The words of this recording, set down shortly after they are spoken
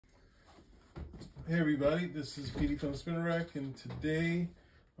Hey everybody, this is Petey from the Spinner Rack, and today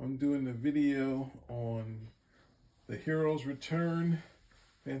I'm doing a video on the Heroes Return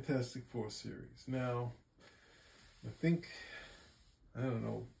Fantastic Four series. Now, I don't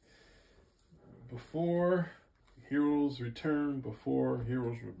know, before Heroes Return, before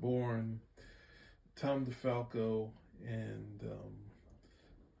Heroes Reborn, Tom DeFalco and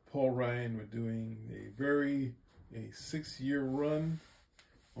Paul Ryan were doing a 6-year run,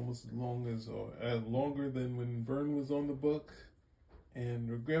 almost as long as, or longer than when Byrne was on the book.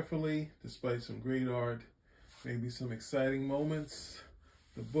 And regretfully, despite some great art, maybe some exciting moments,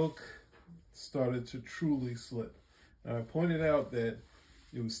 the book started to truly slip. Now, I pointed out that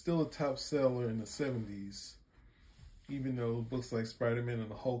it was still a top seller in the 70s, even though books like Spider-Man and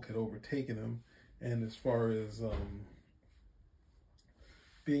the Hulk had overtaken him. And as far as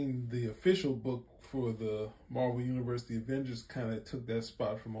being the official book for the Marvel Universe, the Avengers kind of took that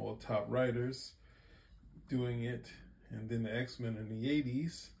spot from all the top writers doing it. And then the X-Men in the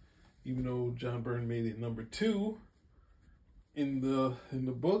 80s, even though John Byrne made it number 2 in the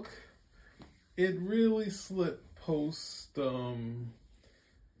book, it really slipped post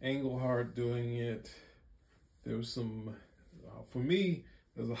Englehart doing it. There was some, for me,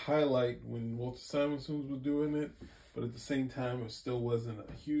 there was a highlight when Walter Simonson was doing it, but at the same time, it still wasn't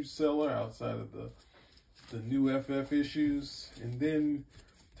a huge seller outside of the new FF issues. And then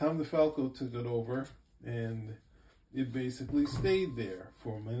Tom DeFalco took it over, and it basically stayed there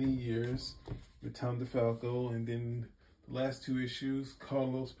for many years with Tom DeFalco. And then the last 2 issues,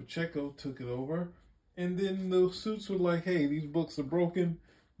 Carlos Pacheco took it over. And then the suits were like, hey, these books are broken.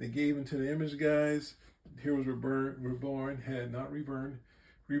 They gave them to the Image guys. Heroes Reborn had, not Reburned.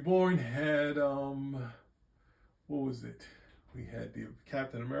 Reborn had, what was it? We had the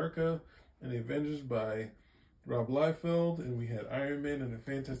Captain America and the Avengers by Rob Liefeld, and we had Iron Man and the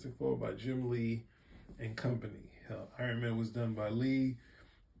Fantastic Four by Jim Lee and company. Iron Man was done by Lee,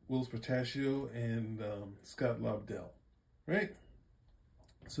 Wills Portacio, and Scott Lobdell, right?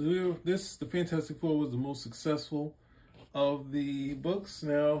 So the Fantastic Four was the most successful of the books.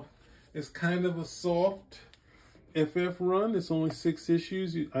 Now, it's kind of a soft FF run. It's only 6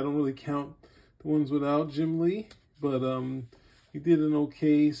 issues. I don't really count the ones without Jim Lee, but he did an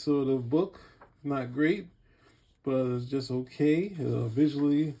okay sort of book. Not great, but it's just okay.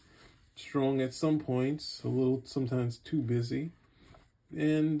 Visually strong at some points, a little sometimes too busy.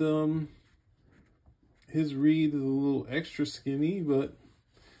 And his read is a little extra skinny, but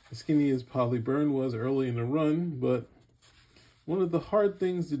as skinny as probably Byrne was early in the run. But one of the hard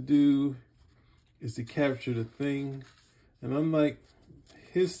things to do is to capture the thing. And unlike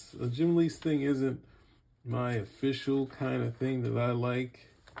Jim Lee's thing isn't my official kind of thing that I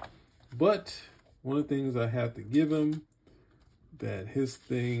like, but one of the things I have to give him, that his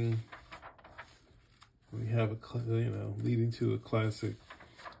thing, we have leading to a classic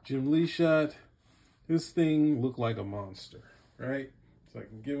Jim Lee shot, his thing looked like a monster, right? So I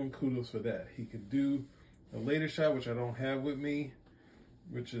can give him kudos for that. He could do a later shot, which I don't have with me,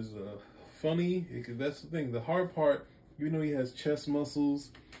 which is funny. That's the thing. The hard part, even though he has chest muscles,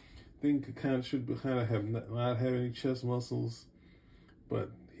 thing should have not have any chest muscles,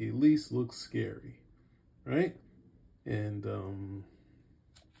 but he at least looks scary, right? And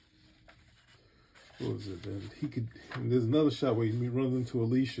what was it then? There's another shot where he runs into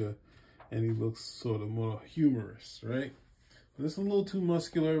Alicia, and he looks sort of more humorous, right? But it's a little too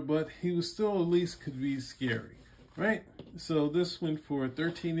muscular, but he was still at least could be scary, right? So this went for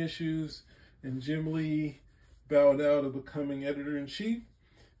 13 issues, and Jim Lee bowed out of becoming editor-in-chief.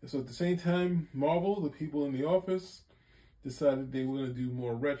 So at the same time, Marvel, the people in the office, decided they were going to do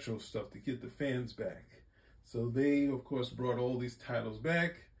more retro stuff to get the fans back. So they, of course, brought all these titles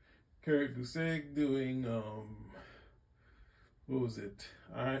back. Kurt Busiek doing, what was it?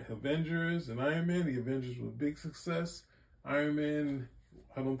 Avengers and Iron Man. The Avengers were a big success. Iron Man,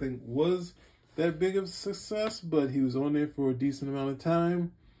 I don't think was that big of a success, but he was on there for a decent amount of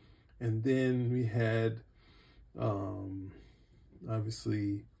time. And then we had,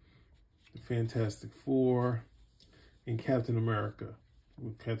 obviously, the Fantastic Four and Captain America.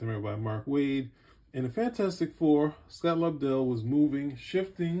 Captain America by Mark Waid. And the Fantastic Four, Scott Lobdell was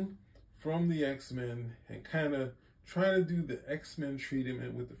shifting from the X-Men and kind of trying to do the X-Men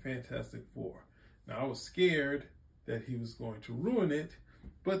treatment with the Fantastic Four. Now, I was scared that he was going to ruin it,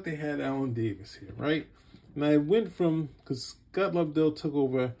 but they had Alan Davis here, right? And I went from, because Scott Lobdell took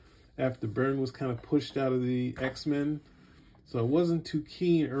over after Byrne was kind of pushed out of the X-Men, so I wasn't too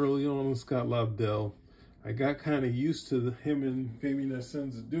keen early on Scott Lobdell. I got kind of used to him and Fabian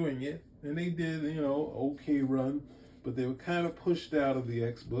Nicieza doing it, and they did, okay run, but they were kind of pushed out of the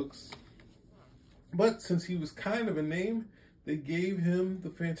X books. But since he was kind of a name, they gave him the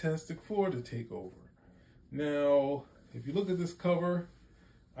Fantastic Four to take over. Now, if you look at this cover,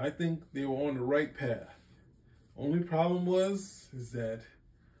 I think they were on the right path. Only problem is that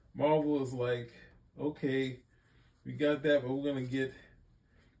Marvel is like, okay, we got that, but we're going to get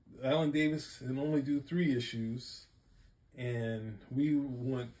Alan Davis and only do 3 issues, and we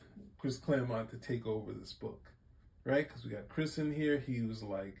want Chris Claremont to take over this book, right? Because we got Chris in here. He was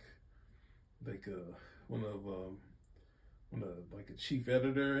like one of like a chief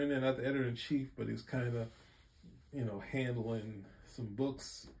editor in there, not the editor in chief, but he was kind of, you know, handling some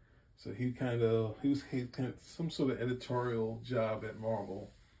books. So he was some sort of editorial job at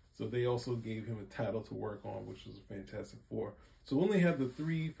Marvel. So they also gave him a title to work on, which was a Fantastic Four. So we only had the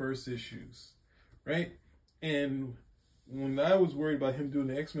 3 first issues, right? And when I was worried about him doing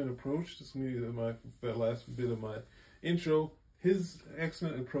the X-Men approach, this is my last bit of my intro, his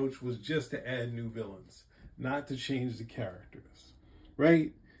X-Men approach was just to add new villains, not to change the characters,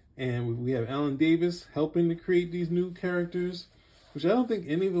 right? And we have Alan Davis helping to create these new characters, which I don't think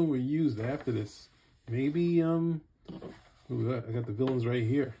any of them were used after this. Maybe, I got the villains right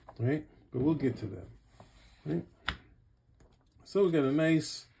here, right? But we'll get to them, right? So we got a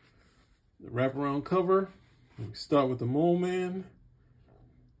nice wraparound cover. We start with the Mole Man,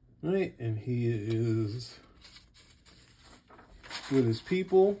 right? And he is with his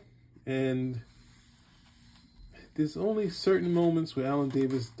people, and there's only certain moments where Alan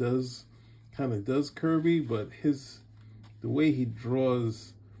Davis does Kirby, but the way he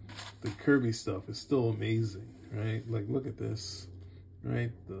draws the Kirby stuff is still amazing, right? Like, look at this,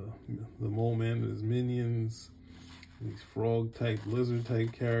 right? The Mole Man and his minions, these frog type, lizard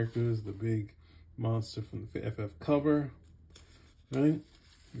type characters, the big monster from the FF cover, right?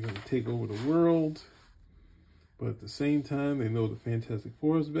 They're gonna take over the world, but at the same time, they know the Fantastic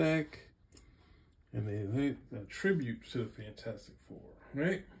Four is back, and they a tribute to the Fantastic Four,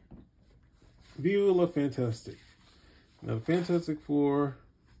 right? Viva la Fantastic. Now, the Fantastic Four,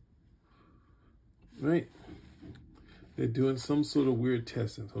 right? They're doing some sort of weird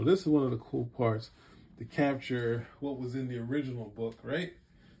testing. So this is one of the cool parts to capture what was in the original book, right?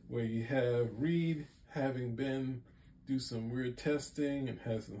 Where you have Reed having Ben do some weird testing and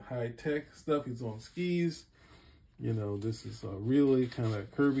has some high-tech stuff. He's on skis. You know, this is a really kind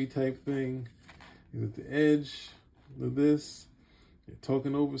of Kirby type thing. He's at the edge of this. They're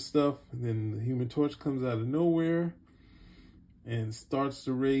talking over stuff. And then the Human Torch comes out of nowhere and starts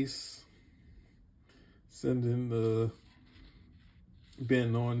the race, sending the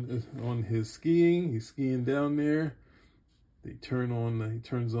Ben on his skiing. He's skiing down there. He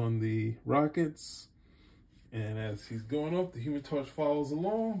turns on the rockets, and as he's going up, the Human Torch follows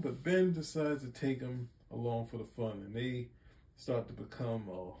along, but Ben decides to take him along for the fun, and they start to become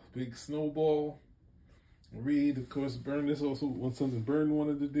a big snowball. Reed, of course, this also was something Byrne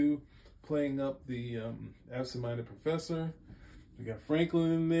wanted to do, playing up the absent-minded professor. We got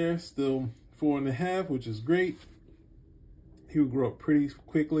Franklin in there, still 4.5, which is great. He would grow up pretty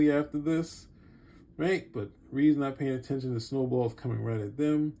quickly after this, right? But Reed's not paying attention to snowballs coming right at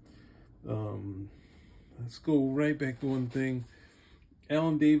them. Let's go right back to one thing.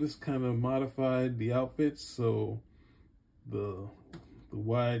 Alan Davis kind of modified the outfits so the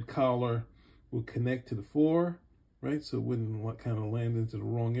wide collar would connect to the floor, right? So it wouldn't kind of land into the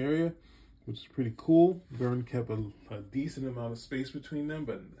wrong area, which is pretty cool. Byrne kept a decent amount of space between them,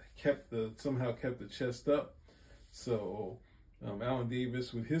 but somehow kept the chest up. So Alan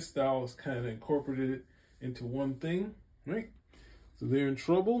Davis, with his style, has kind of incorporated it into one thing, right? So they're in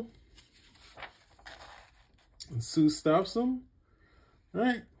trouble, and Sue stops them,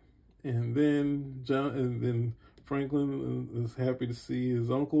 right? And then Franklin is happy to see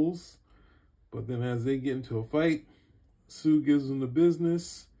his uncles, but then as they get into a fight, Sue gives them the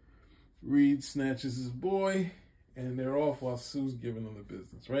business. Reed snatches his boy, and they're off while Sue's giving them the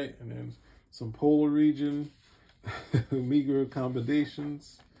business, right? And then some polar region, meager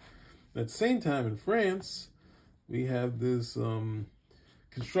accommodations. At the same time, in France, we have this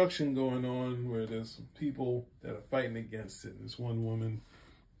construction going on where there's some people that are fighting against it. There's one woman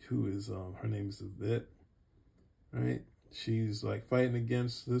who is, her name is Yvette, right? She's like fighting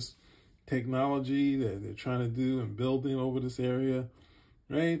against this technology that they're trying to do and building over this area,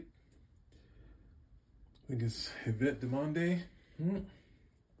 right? I think it's Yvette Diamande,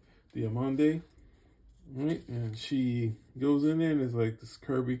 right? And she goes in there and it's like this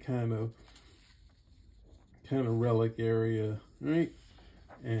Kirby kind of relic area, right?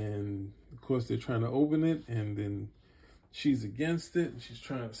 And of course they're trying to open it, and then she's against it. She's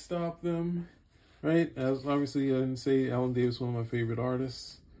trying to stop them, right? As obviously I didn't say Alan Davis, one of my favorite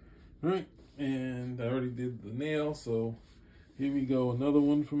artists, right? And I already did the nail, so here we go, another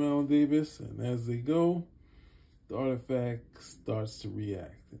one from Alan Davis. And as they go, the artifact starts to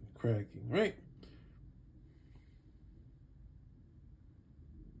react and cracking, right?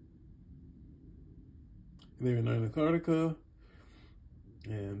 They're in Antarctica,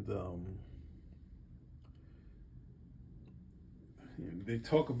 and they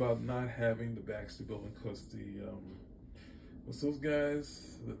talk about not having the Baxter building because the what's those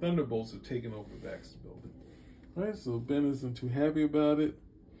guys? The Thunderbolts have taken over the Baxter building. Right, so Ben isn't too happy about it.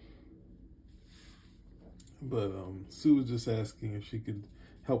 But Sue was just asking if she could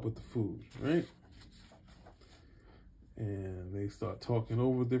help with the food, right? And they start talking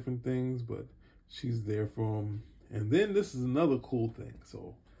over different things, but she's there for him. And then this is another cool thing.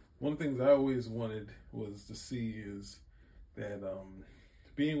 So one of the things I always wanted was to see is that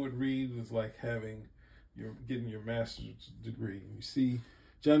being with Reed was like getting your master's degree. You see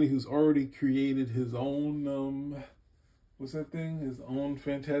Johnny, who's already created his own what's that thing? His own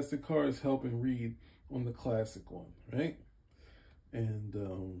fantastic car, is helping Reed on the classic one, right? And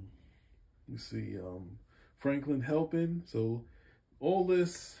you see Franklin helping. So all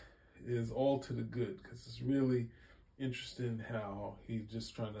this is all to the good, because it's really interesting how he's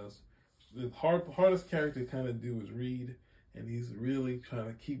just trying to, the hardest character to kind of do is Reed, and he's really trying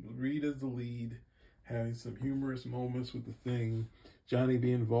to keep Reed as the lead, having some humorous moments with the thing, Johnny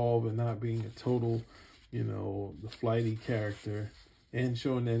being involved and not being a total, the flighty character, and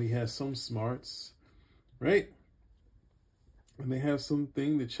showing that he has some smarts, right? And they have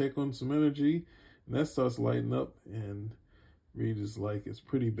something to check on some energy, and that starts lighting up, and Reed is like, it's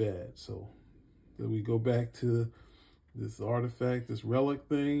pretty bad. So then we go back to this artifact, this relic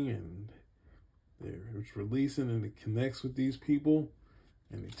thing, and it's releasing, and it connects with these people,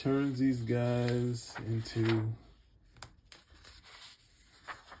 and it turns these guys into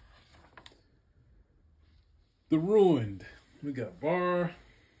the Ruined. We got Bar,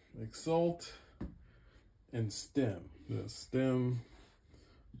 Exalt, and Stem. The Stem,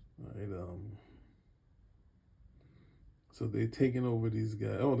 right? So they're taking over these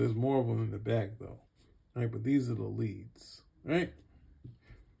guys. Oh, there's more of them in the back though, right? But these are the leads, right?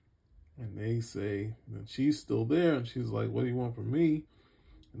 And they say, and she's still there, and she's like, "What do you want from me?"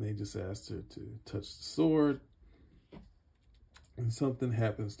 And they just asked her to touch the sword, and something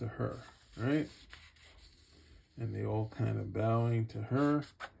happens to her, right? And they all kind of bowing to her.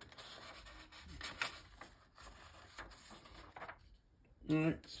 All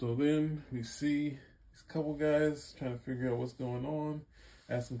right, so then we see these couple guys trying to figure out what's going on,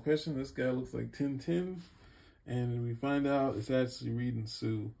 asking questions. This guy looks like Tintin, and we find out it's actually Reed and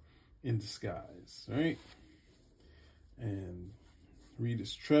Sue in disguise, right? And Reed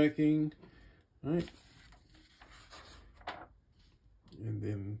is tracking, right? And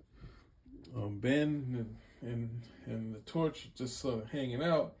then Ben and the Torch just sort of hanging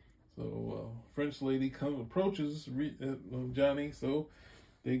out. So French lady approaches Johnny, so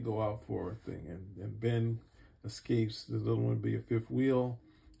they go out for a thing, and Ben escapes. There doesn't want to be a fifth wheel.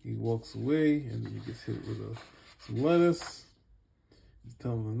 He walks away, and he gets hit with some lettuce. He's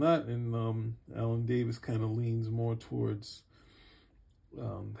telling them not, and Alan Davis kind of leans more towards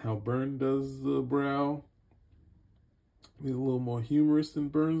how Byrne does the brow. He's a little more humorous than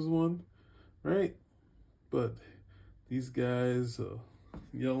Byrne's one, right? But these guys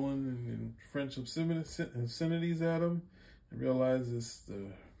yelling in French obscenities at him, and realize it's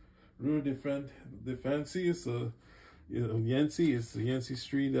the Rue de Fancy. It's Yancey. It's the Yancey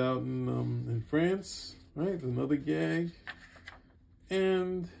Street out in France, right? Another gag.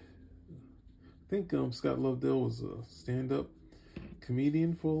 And I think Scott Lobdell was a stand-up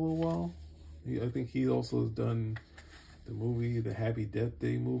comedian for a little while. I think he also has done the movie, the Happy Death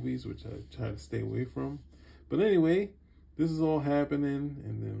Day movies, which I try to stay away from. But anyway, this is all happening,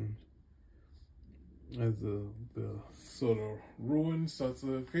 and then as the sort of ruin starts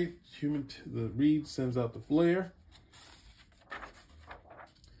to create, the Reed sends out the flare,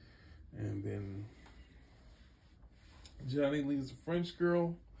 and then Johnny leaves the French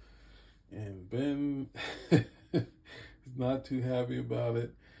girl, and Ben is not too happy about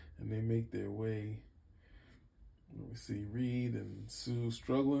it, and they make their way. We see Reed and Sue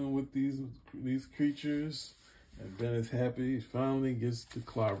struggling with these creatures, and Ben is happy. He finally gets to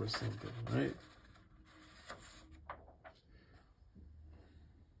clobber something, right?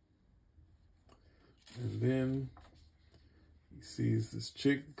 And then he sees this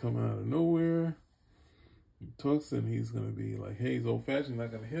chick come out of nowhere. He talks, and he's going to be like, hey, he's old-fashioned,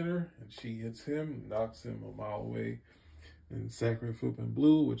 not going to hit her. And she hits him, knocks him a mile away. And Sacred Flippin'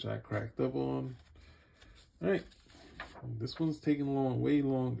 Blue, which I cracked up on. All right. This one's taking way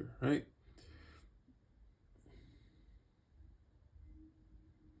longer, right?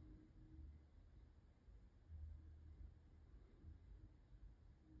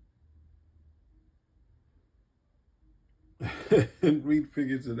 And Reed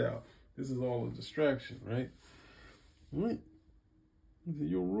figures it out. This is all a distraction, right? Right? He said,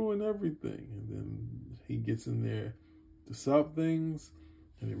 "You'll ruin everything." And then he gets in there to stop things,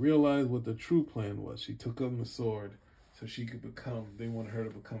 and he realized what the true plan was. She took him the sword so she could become, they wanted her to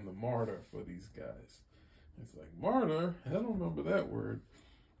become the martyr for these guys. It's like, martyr? I don't remember that word.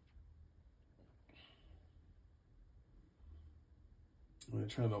 And they're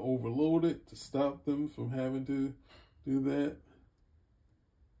trying to overload it to stop them from having to do that.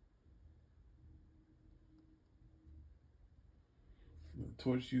 The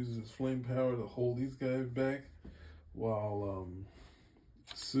Torch uses his flame power to hold these guys back, while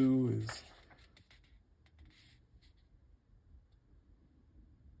Sue is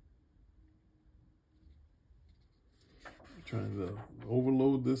trying to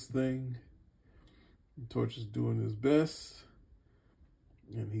overload this thing. The Torch is doing his best,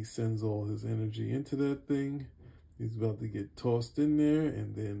 and he sends all his energy into that thing. He's about to get tossed in there,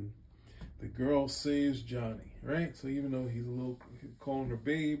 and then the girl saves Johnny, right? So even though he's a little calling her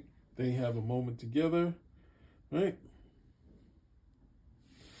babe, they have a moment together, right?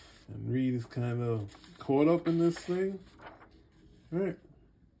 And Reed is kind of caught up in this thing, right?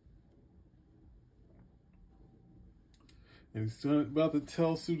 And he's about to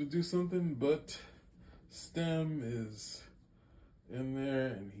tell Sue to do something, but Stem is in there,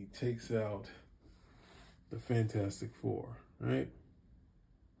 and he takes out the Fantastic Four, right?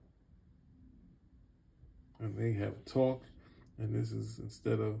 And they have a talk, and this is,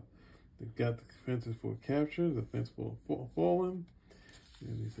 instead of they got the Fantastic Four captured, the Fantastic Four fallen,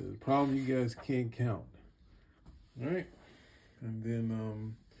 and he says, "The problem, you guys can't count." All right? And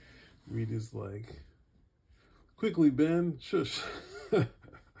then Reed is like, "Quickly, Ben, shush."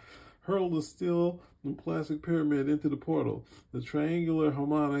 Hurl the steel and plastic pyramid into the portal. The triangular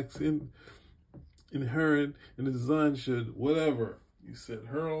harmonics inherent in the design should, whatever. You said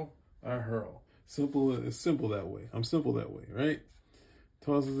hurl, I hurl. Simple, it's simple that way. I'm simple that way, right?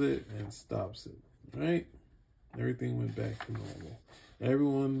 Tosses it and stops it, right? Everything went back to normal.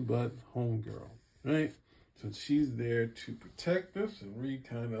 Everyone but Homegirl, right? So she's there to protect us, and Reed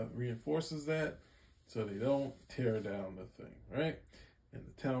kind of reinforces that so they don't tear down the thing, right? And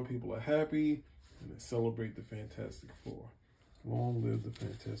the town people are happy, and they celebrate the Fantastic Four. Long live the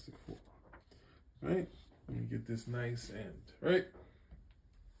Fantastic Four, right? Let me get this nice end, right?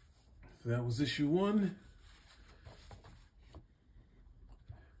 So that was issue 1.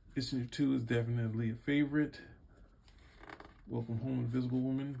 Issue 2 is definitely a favorite. Welcome Home, Invisible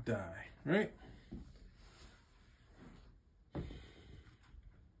Woman, die, right?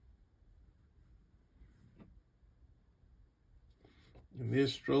 And they're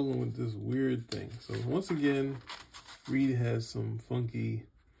struggling with this weird thing. So once again, Reed has some funky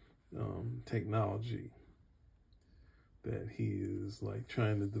technology that he is like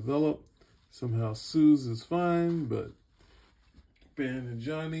trying to develop. Somehow Sue's is fine, but Ben and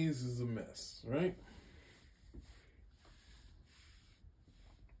Johnny's is a mess, right?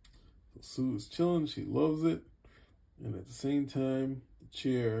 So Sue is chilling, she loves it, and at the same time, the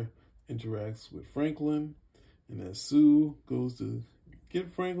chair interacts with Franklin, and as Sue goes to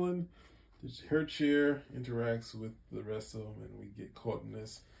get Franklin, her chair interacts with the rest of them, and we get caught in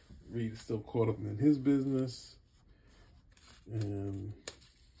this. Reed is still caught up in his business, and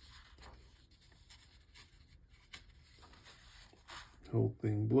the whole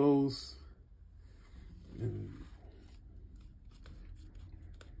thing blows, and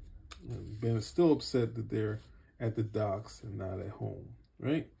Ben is still upset that they're at the docks and not at home,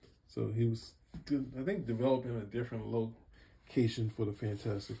 right? So he was, I think, developing a different location for the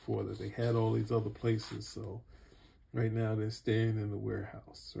Fantastic Four, that they had all these other places. So right now they're staying in the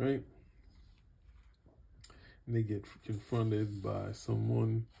warehouse, right? And they get confronted by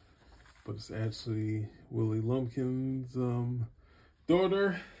someone, but it's actually Willie Lumpkin's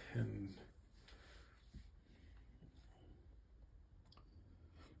daughter, and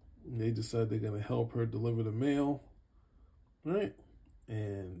they decide they're going to help her deliver the mail, right?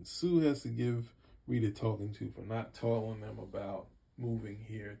 And Sue has to give Reed a talking to for not telling them about moving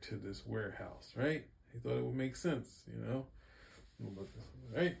here to this warehouse, right? He thought it would make sense, you know?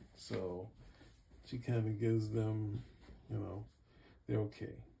 Right? So she kind of gives them, you know, they're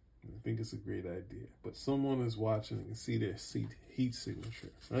okay. I think it's a great idea. But someone is watching and can see their heat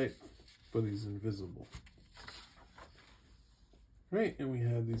signature, right? But he's invisible. Right? And we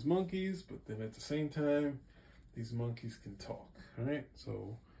have these monkeys, but then at the same time, these monkeys can talk, right?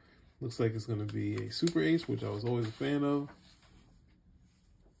 So looks like it's going to be a Super Ace, which I was always a fan of.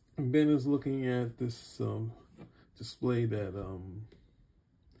 And Ben is looking at this display that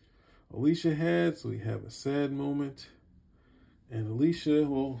Alicia had, so we have a sad moment. And Alicia,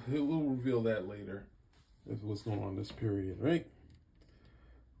 well, we'll reveal that later. That's what's going on this period, right?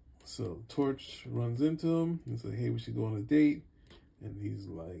 So Torch runs into him and says, hey, we should go on a date. And he's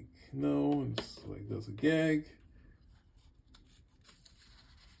like, no, and just like does a gag.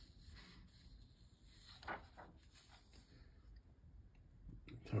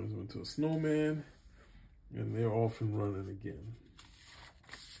 Turns him into a snowman, and they're off and running again.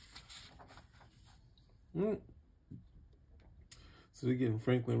 So they're getting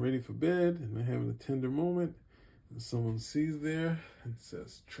Franklin ready for bed, and they're having a tender moment, and someone sees there and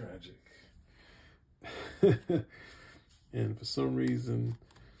says, tragic. And for some reason,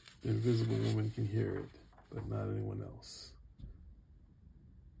 the invisible woman can hear it, but not anyone else.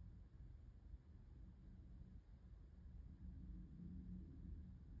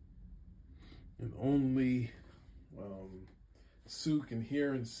 And only Sue can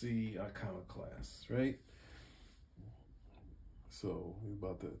hear and see Iconoclast, right? So he's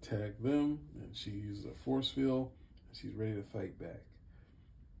about to attack them, and she uses a force field, and she's ready to fight back.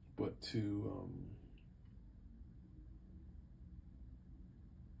 But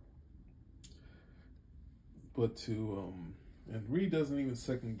and Reed doesn't even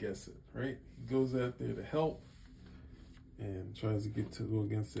second guess it, right? He goes out there to help and tries to go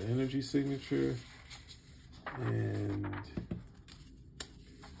against the energy signature, and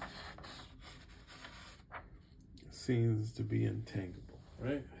seems to be untangible,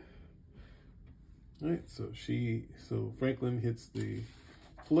 right? Right, so Franklin hits the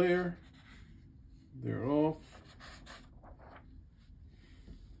flare, they're off.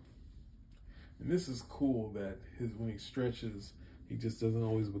 And this is cool that when he stretches, he just doesn't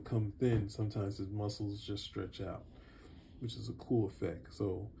always become thin. Sometimes his muscles just stretch out, which is a cool effect.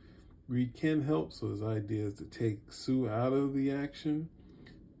 So Reed can help, so his idea is to take Sue out of the action,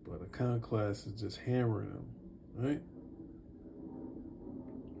 but Iconoclast is just hammering him, right?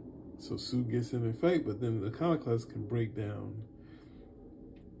 So Sue gets in a fight, but then the Iconoclast can break down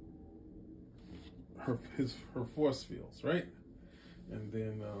her force fields, right? And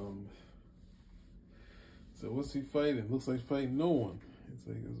then so what's he fighting? Looks like fighting no one. It's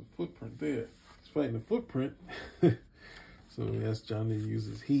like there's a footprint there. He's fighting a footprint. So he asks Johnny to use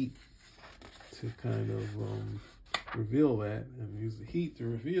his heat to kind of reveal that, and use the heat to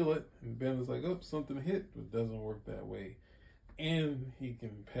reveal it. And Ben is like, oh, something hit, but it doesn't work that way. And he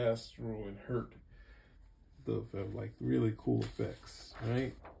can pass through and hurt the like really cool effects,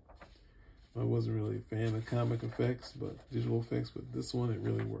 right? I wasn't really a fan of comic effects, but visual effects, but this one, it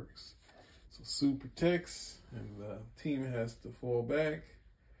really works. So Sue protects, and the team has to fall back.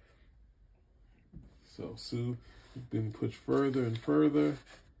 So Sue has been pushed further and further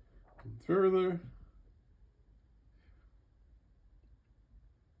and further.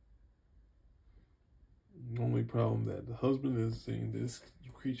 The only problem that the husband is seeing this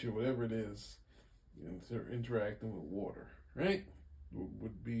creature, whatever it is, they're interacting with water, right?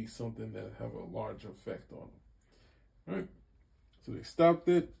 Would be something that have a large effect on them, right? So they stopped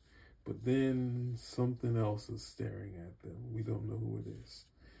it, but then something else is staring at them. We don't know who it is.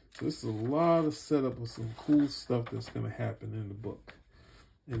 So this is a lot of setup of some cool stuff that's going to happen in the book.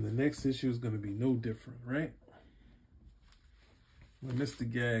 And the next issue is going to be no different, right? I missed the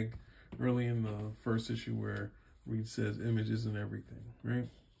gag early in the first issue where Reed says images and everything, right?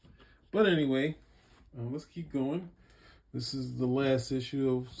 But anyway, let's keep going. This is the last issue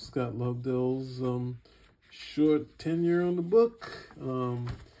of Scott Lobdell's short tenure on the book.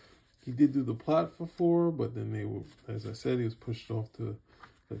 He did do the plot for 4, but then they were, as I said, he was pushed off to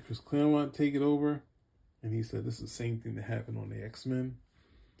let Chris Claremont take it over. And he said this is the same thing that happened on the X-Men.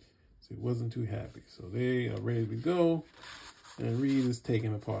 So he wasn't too happy. So they are ready to go. And Reed is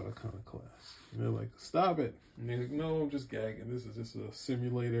taking apart Iconoclast. And they're like, stop it. And they're like, no, I'm just gagging. This is just a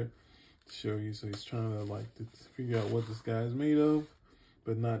simulator to show you. So he's trying to like to figure out what this guy is made of,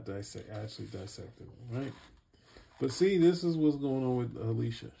 but not actually dissecting him, right? But see, this is what's going on with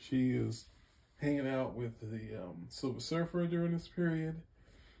Alicia. She is hanging out with the Silver Surfer during this period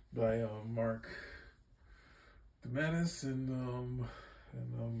by Mark DeMatteis and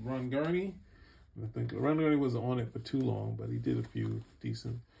Ron Garney. I think Ron Garney wasn't on it for too long, but he did a few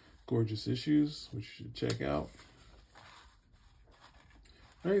decent, gorgeous issues, which you should check out.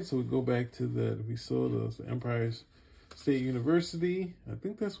 All right, so we go back to we saw the Empire State University. I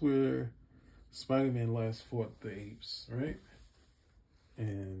think that's where Spider-Man last fought the apes, right?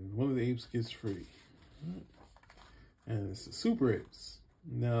 And one of the apes gets free. Right? And it's the super apes.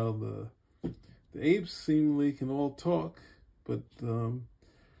 Now, the apes seemingly can all talk, but the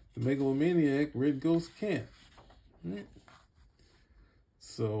megalomaniac Red Ghost can't. Right?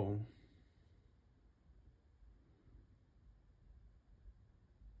 So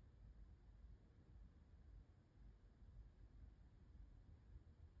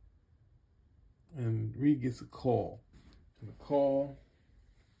and Reed gets a call. And the call,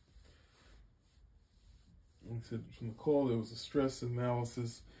 he said from the call there was a stress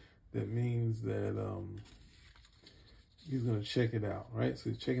analysis. That means that he's going to check it out, right? So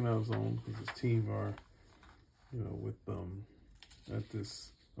he's checking out his own because his team are, with at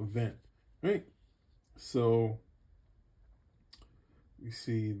this event, right? So we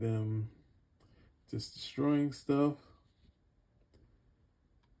see them just destroying stuff.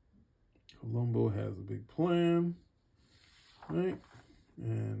 Columbo has a big plan, right?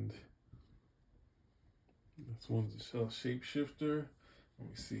 And this one's a shapeshifter. And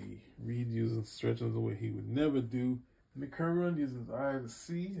we see Reed using stretches the way he would never do. In the current run, uses his eye to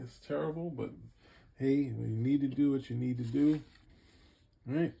see. It's terrible, but hey, when you need to do what you need to do,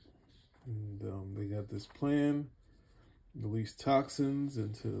 right? And they got this plan, release toxins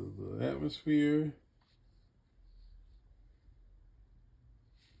into the atmosphere.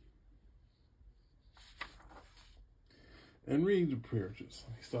 And Reed approaches.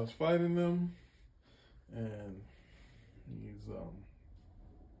 He starts fighting them, and he's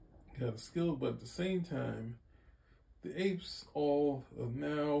got a skill, but at the same time, the apes all are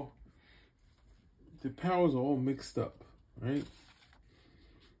now, the powers are all mixed up, right?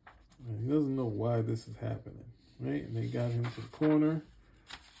 And he doesn't know why this is happening, right? And they got him to the corner,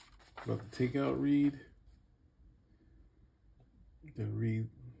 about to take out Reed. Then Reed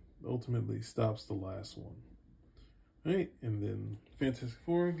ultimately stops the last one, right? And then Fantastic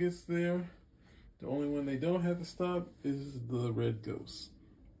Four gets there. The only one they don't have to stop is the Red Ghost.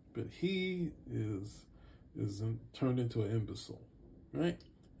 But he is turned into an imbecile, right?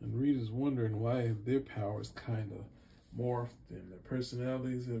 And Reed is wondering why their powers kind of morphed and their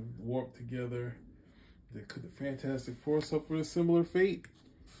personalities have warped together. Could the Fantastic Four suffer a similar fate?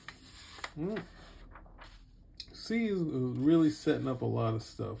 C is really setting up a lot of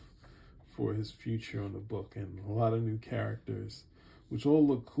stuff for his future on the book, and a lot of new characters, which all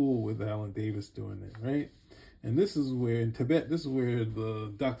look cool with Alan Davis doing it, right? And this is where, in Tibet, this is where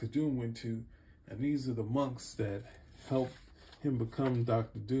the Dr. Doom went to, and these are the monks that helped him become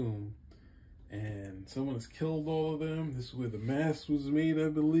Dr. Doom. And someone has killed all of them. This is where the mask was made, I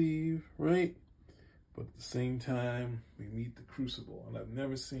believe, right? But at the same time, we meet the Crucible, and I've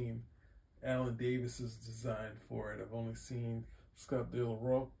never seen Alan Davis's design for it. I've only seen Scott Del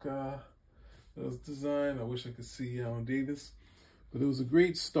Rocca's design. I wish I could see Alan Davis, but it was a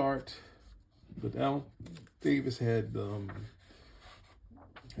great start. But Alan Davis had,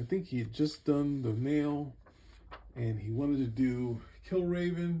 I think he had just done the Nail, and he wanted to do Kill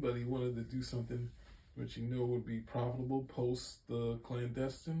Raven, but he wanted to do something which he knew would be profitable post the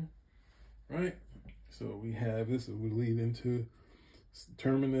Clandestine, right? So we have this, it would lead into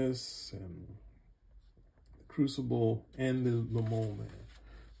Terminus and the Crucible and the Mole Man,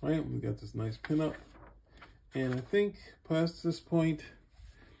 right? We got this nice pinup, and I think past this point,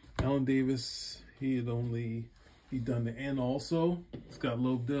 Alan Davis, he'd done the End also. Scott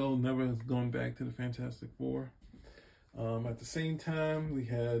Lobdell never has gone back to the Fantastic Four. At the same time, we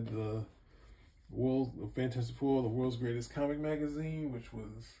had the Fantastic Four, the world's greatest comic magazine, which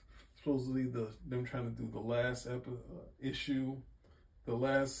was supposedly them trying to do the last issue, the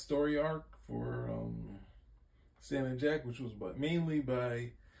last story arc for Stan and Jack, which was mainly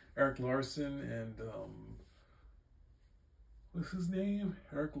by Eric Larson and what's his name?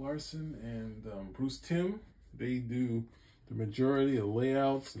 Eric Larson and Bruce Timm. They do the majority of the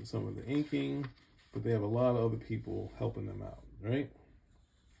layouts and some of the inking, but they have a lot of other people helping them out, right?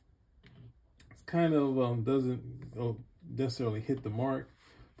 It's kind of doesn't necessarily hit the mark,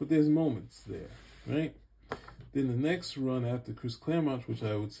 but there's moments there, right? Then the next run after Chris Claremont, which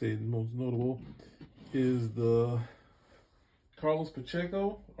I would say the most notable, is the Carlos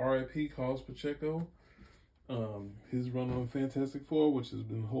Pacheco, R.I.P. Carlos Pacheco. His run on Fantastic Four, which has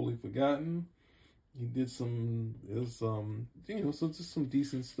been wholly forgotten. He did just some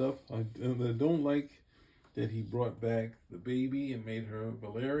decent stuff. I don't like that he brought back the baby and made her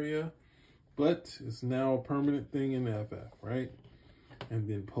Valeria, but it's now a permanent thing in FF, right? And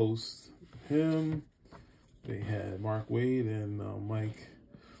then post him, they had Mark Waid and Mike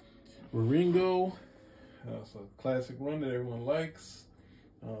Wieringo. It's a classic run that everyone likes.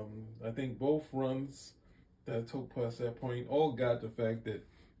 I think both runs that took place at that point all got the fact that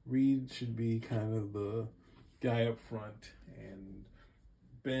Reed should be kind of the guy up front, and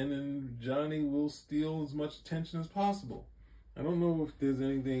Ben and Johnny will steal as much attention as possible. I don't know if there's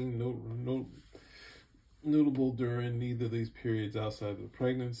anything notable during neither of these periods outside of the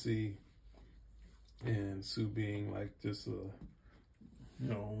pregnancy and Sue being like just a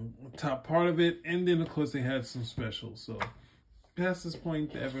top part of it, and then of course they had some specials. So past this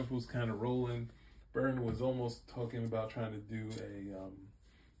point, the FF was kind of rolling. Byrne was almost talking about trying to do a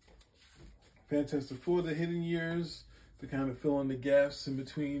Fantastic Four: The Hidden Years to kind of fill in the gaps in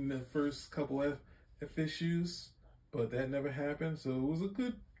between the first couple of issues, but that never happened. So it was a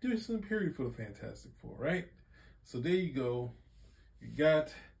good, decent period for the Fantastic Four, right? So there you go. You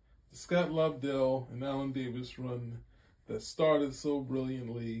got the Scott Lobdell and Alan Davis run that started so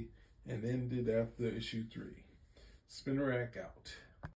brilliantly and ended after issue 3. Spinner Rack out.